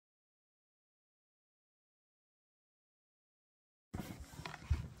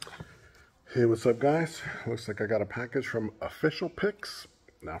Hey, what's up, guys? Looks like I got a package from Official Picks.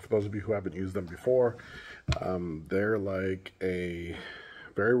 Now, for those of you who haven't used them before, they're like a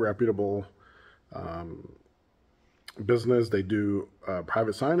very reputable business. They do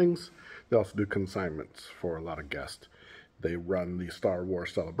private signings. They also do consignments for a lot of guests. They run the Star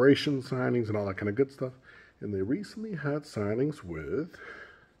Wars Celebration signings and all that kind of good stuff. And they recently had signings with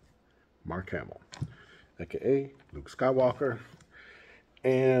Mark Hamill, aka Luke Skywalker.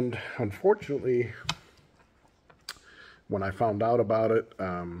 And unfortunately, when I found out about it,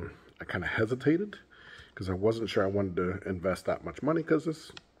 I kind of hesitated because I wasn't sure I wanted to invest that much money because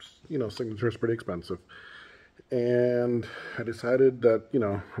this, signature is pretty expensive. And I decided that,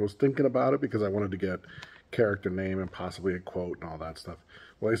 I was thinking about it because I wanted to get character name and possibly a quote and all that stuff.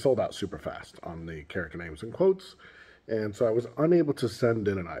 Well, they sold out super fast on the character names and quotes. And so I was unable to send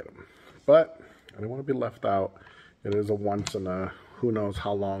in an item. But I didn't want to be left out. It is a once in a who knows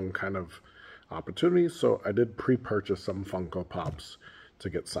how long kind of opportunity. So I did pre-purchase some Funko Pops to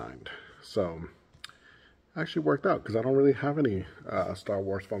get signed. So actually worked out because I don't really have any Star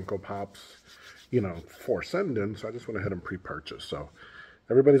Wars Funko Pops, for send-in. So I just went ahead and pre-purchased. So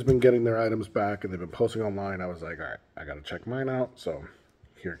everybody's been getting their items back and they've been posting online. I was like, all right, I got to check mine out. So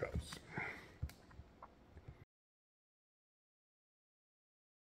here goes.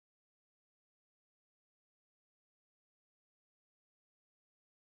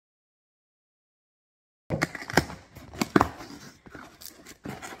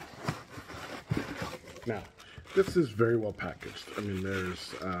 Now, this is very well packaged. I mean,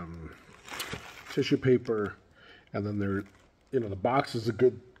 there's tissue paper, and then the box is a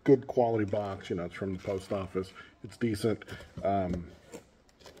good quality box. It's from the post office. It's decent.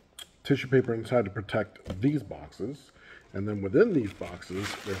 Tissue paper inside to protect these boxes, and then within these boxes,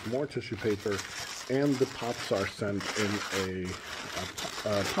 there's more tissue paper, and the pops are sent in a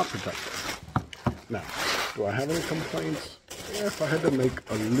pop protector. Now, do I have any complaints? Yeah, if I had to make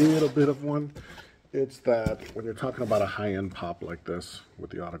a little bit of one, it's that when you're talking about a high-end pop like this with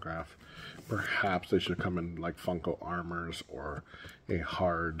the autograph, perhaps they should come in like Funko Armors or a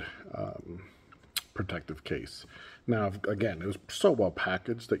hard protective case. Now, again, it was so well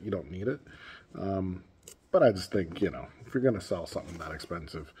packaged that you don't need it. But I just think, if you're going to sell something that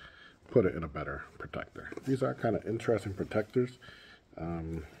expensive, put it in a better protector. These are kind of interesting protectors.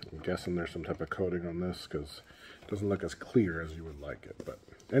 I'm guessing there's some type of coating on this because it doesn't look as clear as you would like it. But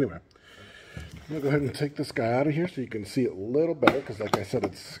anyway, I'm going to go ahead and take this guy out of here so you can see it a little better because, like I said,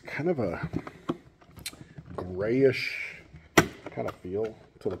 it's kind of a grayish kind of feel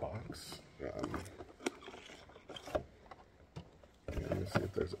to the box. Let me see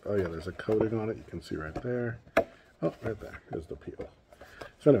if there's, oh yeah, there's a coating on it. You can see right there. Oh, right there. There's the peel.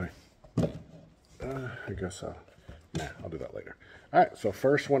 So anyway, I guess I'll do that later. All right, so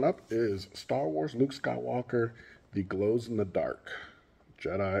first one up is Star Wars Luke Skywalker, the Glows in the Dark.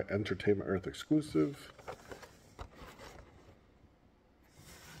 Jedi Entertainment Earth exclusive.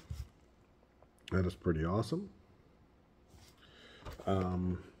 That is pretty awesome.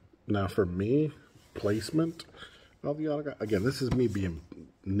 Now for me, placement of the autograph. Again, this is me being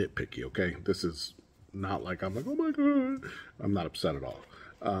nitpicky, okay? This is not like I'm like, oh my God. I'm not upset at all.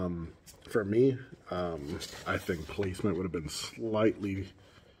 For me, I think placement would have been slightly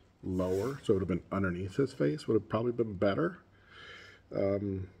lower. So it would have been underneath his face. Would have probably been better.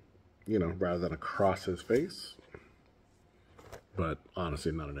 Rather than across his face. But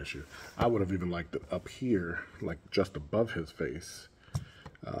honestly, not an issue. I would have even liked it up here, like just above his face.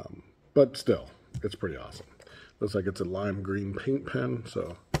 But still, it's pretty awesome. Looks like it's a lime green paint pen,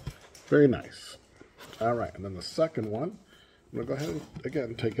 so very nice. All right, and then the second one, I'm going to go ahead and,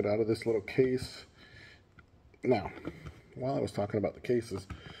 again, take it out of this little case. Now, while I was talking about the cases,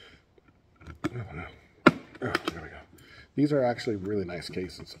 there we go. These are actually really nice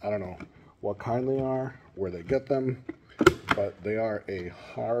cases. I don't know what kind they are, where they get them, but they are a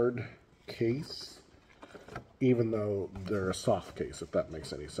hard case, even though they're a soft case, if that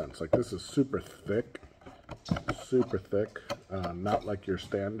makes any sense. Like, this is super thick, not like your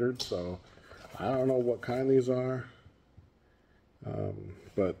standard, so I don't know what kind these are,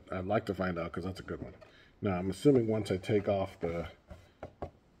 but I'd like to find out because that's a good one. Now, I'm assuming once I take off the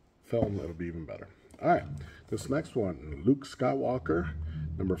film, it'll be even better. All right, this next one, Luke Skywalker,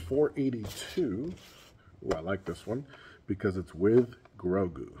 number 482. Ooh, I like this one because it's with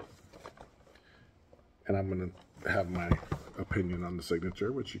Grogu. And I'm going to have my opinion on the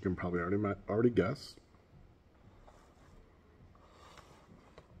signature, which you can probably already guess.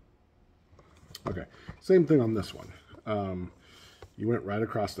 Okay, same thing on this one. You went right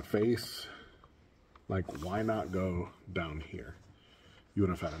across the face. Like, why not go down here? you would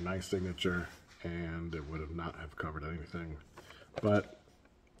have had a nice signature, and it would have not have covered anything. But,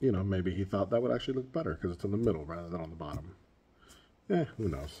 you know, maybe he thought that would actually look better because it's in the middle rather than on the bottom. Who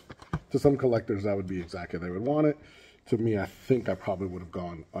knows? To some collectors, that would be exactly how they would want it. To me, I think I probably would have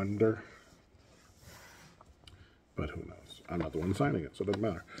gone under. But who knows? I'm not the one signing it, so it doesn't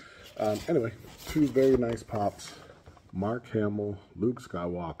matter. Anyway, two very nice pops. Mark Hamill, Luke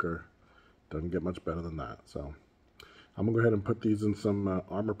Skywalker. Doesn't get much better than that. So I'm going to go ahead and put these in some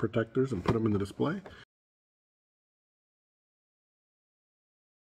armor protectors and put them in the display.